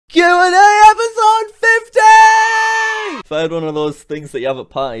Q&A episode 50! If I had one of those things that you have at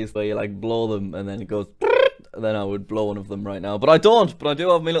parties where you like blow them and then it goes, then I would blow one of them right now. But I don't, but I do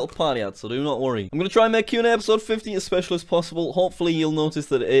have my little party hat, so do not worry. I'm going to try and make Q&A episode 50 as special as possible. Hopefully you'll notice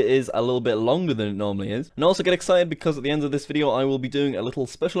that it is a little bit longer than it normally is. And also get excited because at the end of this video I will be doing a little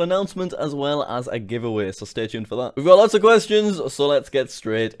special announcement as well as a giveaway, so stay tuned for that. We've got lots of questions, so let's get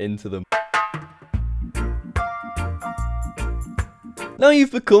straight into them. Now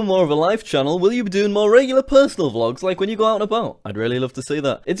you've become more of a life channel, will you be doing more regular personal vlogs like when you go out and about? I'd really love to see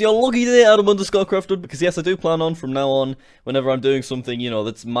that. It's your lucky day, Adam_Crafted, because yes, I do plan on from now on, whenever I'm doing something, you know,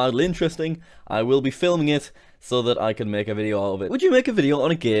 that's mildly interesting, I will be filming it so that I can make a video out of it. Would you make a video on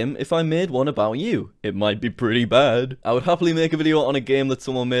a game if I made one about you? It might be pretty bad. I would happily make a video on a game that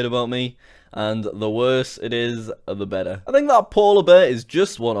someone made about me. And the worse it is, the better. I think that polar bear is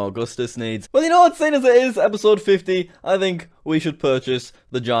just what Augustus needs. Well, you know what, seeing as it is episode 50, I think we should purchase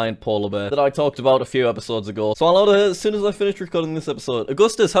the giant polar bear that I talked about a few episodes ago. So I'll order it as soon as I finish recording this episode.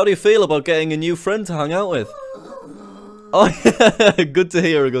 Augustus, how do you feel about getting a new friend to hang out with? Oh, yeah, good to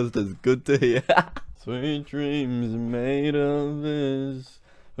hear, Augustus, good to hear. Sweet dreams made of this.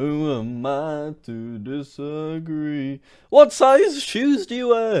 Who am I to disagree? What size shoes do you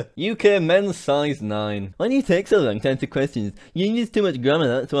wear? UK men's size 9. Why do you take so long to answer questions? You use too much grammar,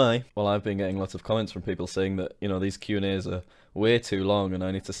 that's why. Well, I've been getting lots of comments from people saying that, you know, these Q&As are way too long and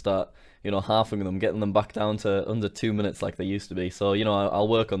I need to start, you know, halving them, getting them back down to under 2 minutes like they used to be. So, you know, I'll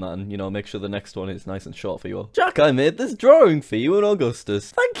work on that and, you know, make sure the next one is nice and short for you all. Jack, I made this drawing for you and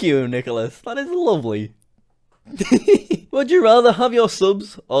Augustus. Thank you, Nicholas. That is lovely. Would you rather have your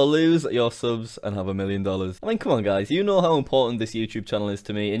subs or lose your subs and have $1 million? I mean, come on guys, you know how important this YouTube channel is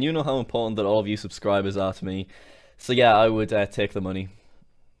to me and you know how important that all of you subscribers are to me. So yeah, I would take the money.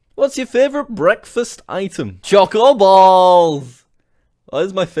 What's your favourite breakfast item? Choco balls! Why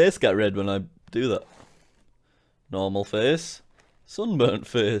does my face get red when I do that? Normal face. Sunburnt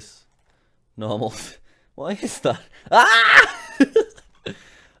face. Normal Why is that? Ah!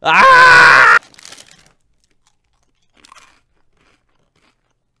 Ah!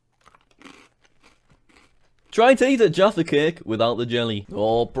 Try to eat a Jaffa cake without the jelly.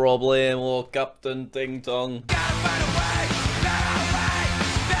 No problemo, Captain Ting Tong.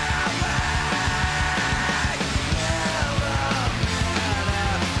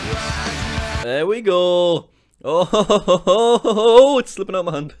 There we go. Oh, it's slipping out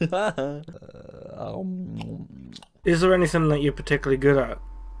my hand. Is there anything that you're particularly good at?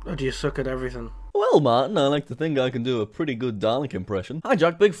 Or do you suck at everything? Well, Martin, I like to think I can do a pretty good Dalek impression. Hi,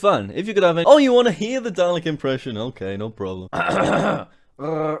 Jack, big fan. If you could have any— Oh, you want to hear the Dalek impression? Okay, no problem. You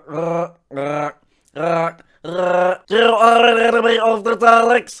are an enemy of the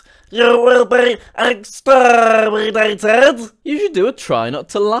Daleks. You will be exterminated. You should do a try not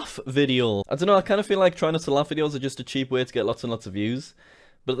to laugh video. I don't know, I kind of feel like try not to laugh videos are just a cheap way to get lots and lots of views.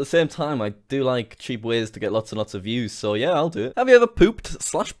 But at the same time, I do like cheap ways to get lots and lots of views, so yeah, I'll do it. Have you ever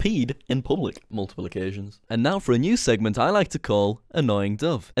pooped/peed in public? Multiple occasions. And now for a new segment I like to call Annoying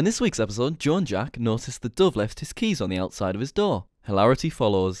Dove. In this week's episode, Joe and Jack noticed the dove left his keys on the outside of his door. Hilarity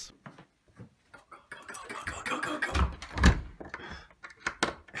follows. Go.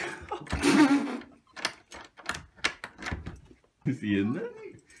 Is he in there?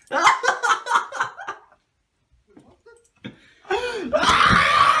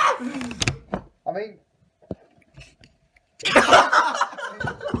 I mean...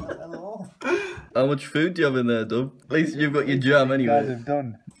 Hello. How much food do you have in there, Dove? At least you've got your jam anyway. You guys have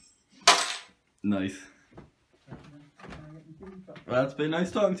done. Nice. Well, it's been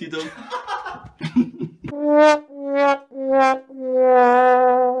nice talking to you, Dove.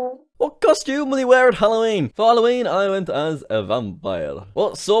 What costume will you wear at Halloween? For Halloween, I went as a vampire.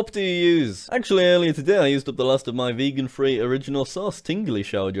 What soap do you use? Actually, earlier today, I used up the last of my vegan-free original sauce tingly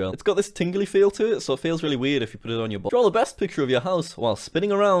shower gel. It's got this tingly feel to it, so it feels really weird if you put it on your body. Draw the best picture of your house while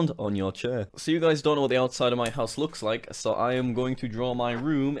spinning around on your chair. So you guys don't know what the outside of my house looks like, so I am going to draw my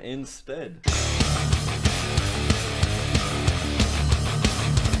room instead.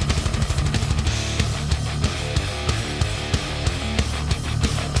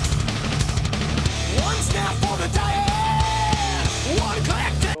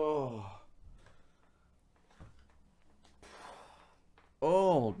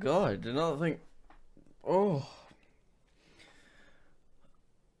 Oh god, did not think. Oh,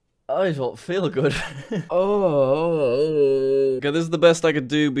 I don't feel good. Oh, okay, this is the best I could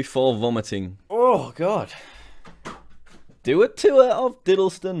do before vomiting. Oh god. do a tour of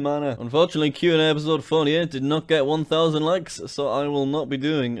Diddleston Manor. Unfortunately, Q&A episode 48 did not get 1,000 likes, so I will not be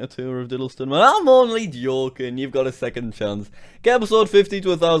doing a tour of Diddleston Manor. I'm only joking, you've got a second chance. Get episode 50 to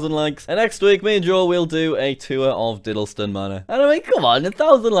 1,000 likes, and next week me and Joe will do a tour of Diddleston Manor. And I mean, come on,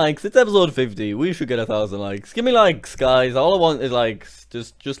 1,000 likes, it's episode 50, we should get 1,000 likes. Give me likes, guys, all I want is likes.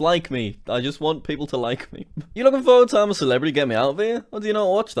 Just like me. I just want people to like me. You looking forward to I'm a Celebrity get me out of here? Or do you not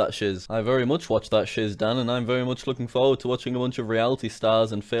watch that shiz? I very much watch that shiz, Dan, and I'm very much looking forward to watching a bunch of reality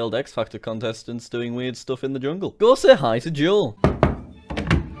stars and failed X Factor contestants doing weird stuff in the jungle. Go say hi to Joel.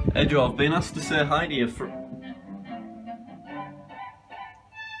 Hey Joe, I've been asked to say hi to you for...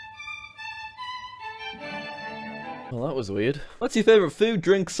 Well, that was weird. What's your favourite food,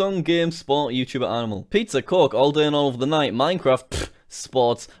 drink, song, game, sport, YouTuber, animal? Pizza, Coke, all day and all of the night, Minecraft, pfft,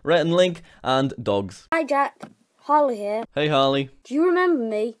 sports, Rhett and Link, and dogs. Hi Jack, Harley here. Hey Harley. Do you remember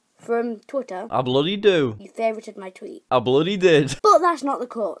me from Twitter? I bloody do. You favourited my tweet. I bloody did. But that's not the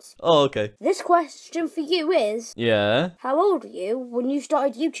cause. Oh, okay. This question for you is... Yeah? How old were you when you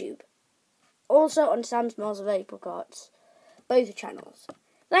started YouTube? Also on Sam Smells of Apricots. Both channels.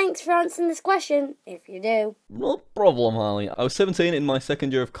 Thanks for answering this question, if you do. No problem, Harley. I was 17 in my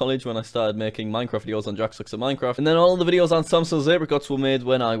second year of college when I started making Minecraft videos on JackSucksAtLife, and then all the videos on Samsung's Apricots were made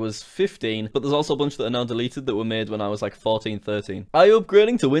when I was 15, but there's also a bunch that are now deleted that were made when I was like 14, 13. Are you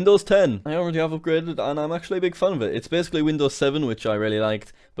upgrading to Windows 10? I already have upgraded, and I'm actually a big fan of it. It's basically Windows 7, which I really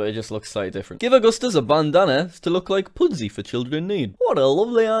liked, but it just looks slightly different. Give Augustus a bandana to look like Pudsey for children in need. What a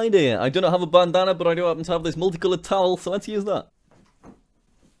lovely idea. I do not have a bandana, but I do happen to have this multicolored towel, so let's use that.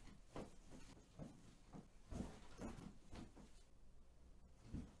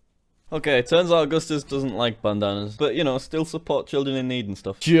 Okay, it turns out Augustus doesn't like bandanas, but you know, still support children in need and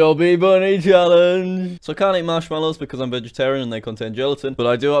stuff. Chubby Bunny Challenge! So I can't eat marshmallows because I'm vegetarian and they contain gelatin, but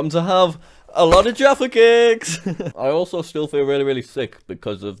I do happen to have a lot of Jaffa cakes! I also still feel really, really sick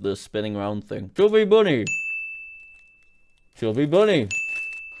because of the spinning round thing. Chubby Bunny! Chubby Bunny!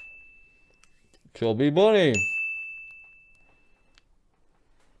 Chubby Bunny!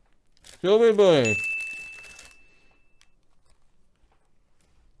 Chubby Bunny!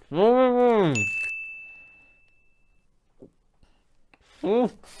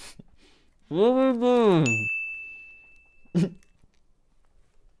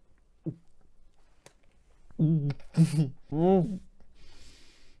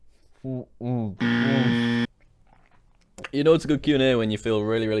 You know it's a good Q&A when you feel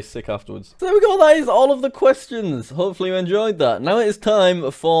really, really sick afterwards. So there we go, that is all of the questions. Hopefully you enjoyed that. Now it is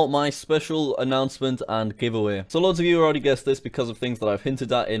time for my special announcement and giveaway. So loads of you already guessed this because of things that I've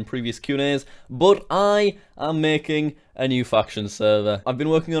hinted at in previous Q&As, but I am making a new faction server. I've been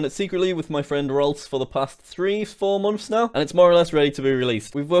working on it secretly with my friend Rolfs for the past 3-4 months now, and it's more or less ready to be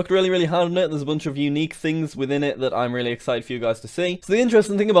released. We've worked really, really hard on it. There's a bunch of unique things within it that I'm really excited for you guys to see. So the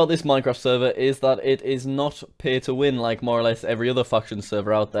interesting thing about this Minecraft server is that it is not pay to win like more or less every other faction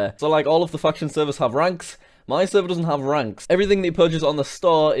server out there. So like all of the faction servers have ranks. My server doesn't have ranks. Everything that you purchase on the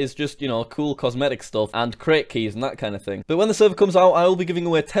store is just, you know, cool cosmetic stuff and crate keys and that kind of thing. But when the server comes out, I will be giving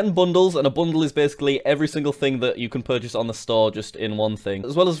away 10 bundles, and a bundle is basically every single thing that you can purchase on the store just in one thing,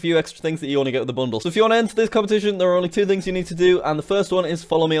 as well as a few extra things that you only get with the bundle. So if you want to enter this competition, there are only 2 things you need to do, and the first one is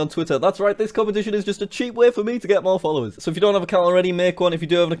follow me on Twitter. That's right, this competition is just a cheap way for me to get more followers. So if you don't have an account already, make one. If you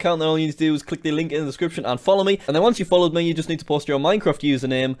do have an account, then all you need to do is click the link in the description and follow me. And then once you followed me, you just need to post your Minecraft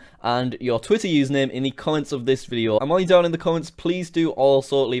username and your Twitter username in the comments of this video. I'm only down in the comments. Please do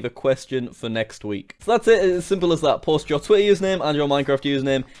also leave a question for next week. So that's it. It's as simple as that. Post your Twitter username and your Minecraft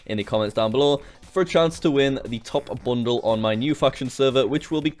username in the comments down below for a chance to win the top bundle on my new faction server, which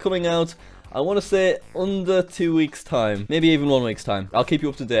will be coming out, I want to say, under 2 weeks' time. Maybe even 1 week's time. I'll keep you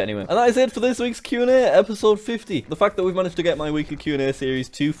up to date anyway. And that is it for this week's Q&A, episode 50. The fact that we've managed to get my weekly Q&A series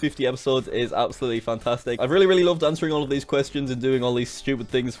to 50 episodes is absolutely fantastic. I've really, really loved answering all of these questions and doing all these stupid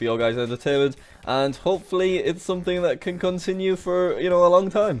things for your guys' entertainment. And hopefully it's something that can continue for, you know, a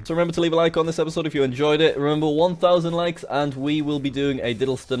long time. So remember to leave a like on this episode if you enjoyed it. Remember, 1,000 likes and we will be doing a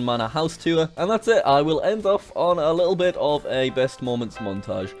Diddleston Manor house tour. And that's it. I will end off on a little bit of a best moments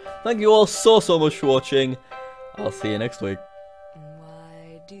montage. Thank you all so much for watching. I'll see you next week.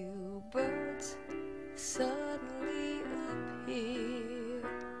 Why do birds suddenly appear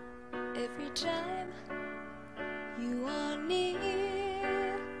every time you are near?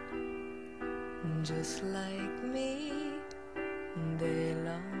 Just like me, they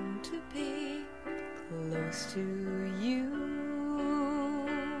long to be close to you.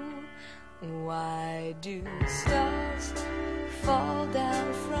 Why do stars fall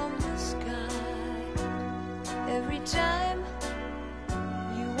down from the sky every time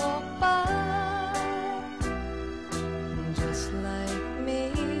you walk by?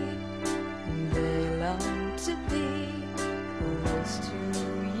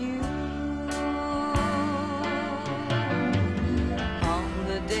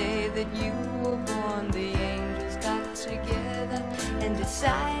 that you were born, the angels got together and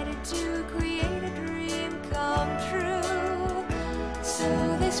decided to create a dream come true.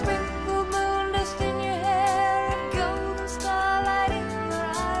 So they sprinkled